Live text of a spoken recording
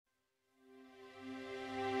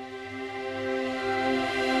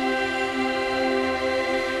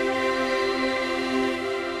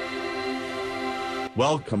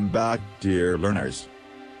Welcome back, dear learners.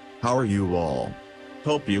 How are you all?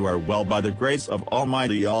 Hope you are well by the grace of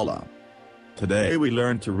Almighty Allah. Today we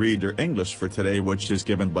learn to read your English for today, which is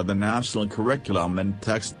given by the National Curriculum and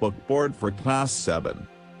Textbook Board for Class 7.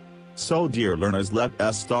 So dear learners, let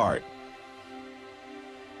us start.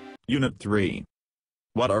 Unit 3.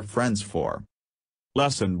 What are friends for?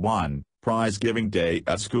 Lesson 1, Prize Giving Day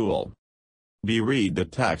at School. We read the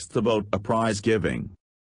text about a prize giving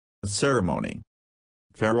ceremony.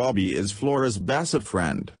 Farabi is Flora's best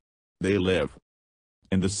friend. They live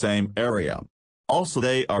in the same area. Also,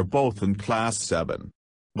 they are both in Class 7.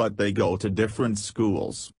 But they go to different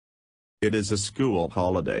schools. It is a school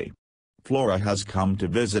holiday. Flora has come to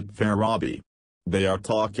visit Farabi. They are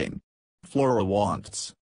talking. Flora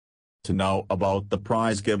wants to know about the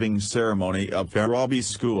prize-giving ceremony of Farabi's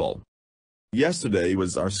school. Yesterday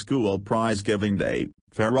was our school prize-giving day,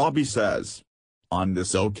 Farabi says. On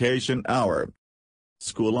this occasion our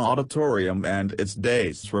school auditorium and its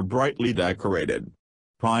dais were brightly decorated.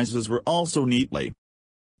 Prizes were also neatly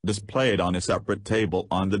displayed on a separate table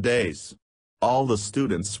on the dais. All the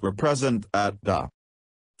students were present at the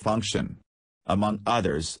function. Among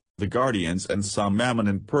others, the guardians and some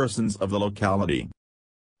eminent persons of the locality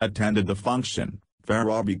attended the function.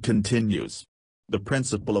 Farabi continues. The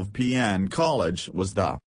principal of PN College was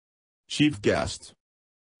the chief guest.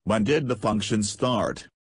 When did the function start?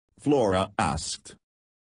 Flora asked.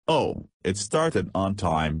 Oh, it started on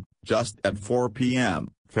time, just at 4 p.m.,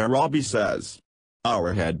 Farabi says.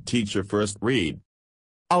 Our head teacher first read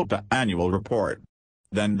out the annual report.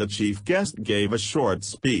 Then the chief guest gave a short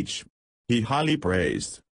speech. He highly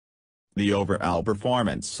praised the overall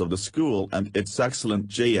performance of the school and its excellent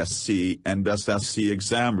JSC and SSC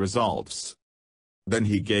exam results. Then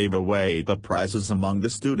he gave away the prizes among the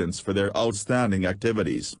students for their outstanding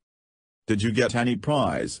activities. Did you get any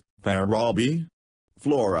prize, Farabi?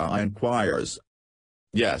 Flora inquires.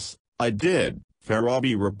 Yes, I did,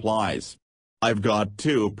 Farabi replies. I've got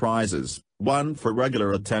 2 prizes, one for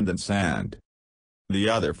regular attendance and the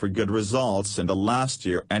other for good results in the last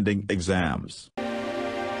year ending exams.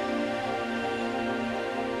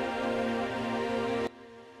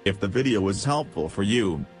 If the video was helpful for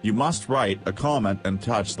you, you must write a comment and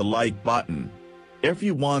touch the like button. If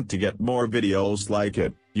you want to get more videos like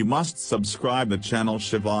it, you must subscribe the channel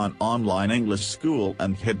Shovon Online English School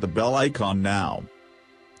and hit the bell icon now.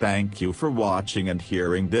 Thank you for watching and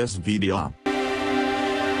hearing this video.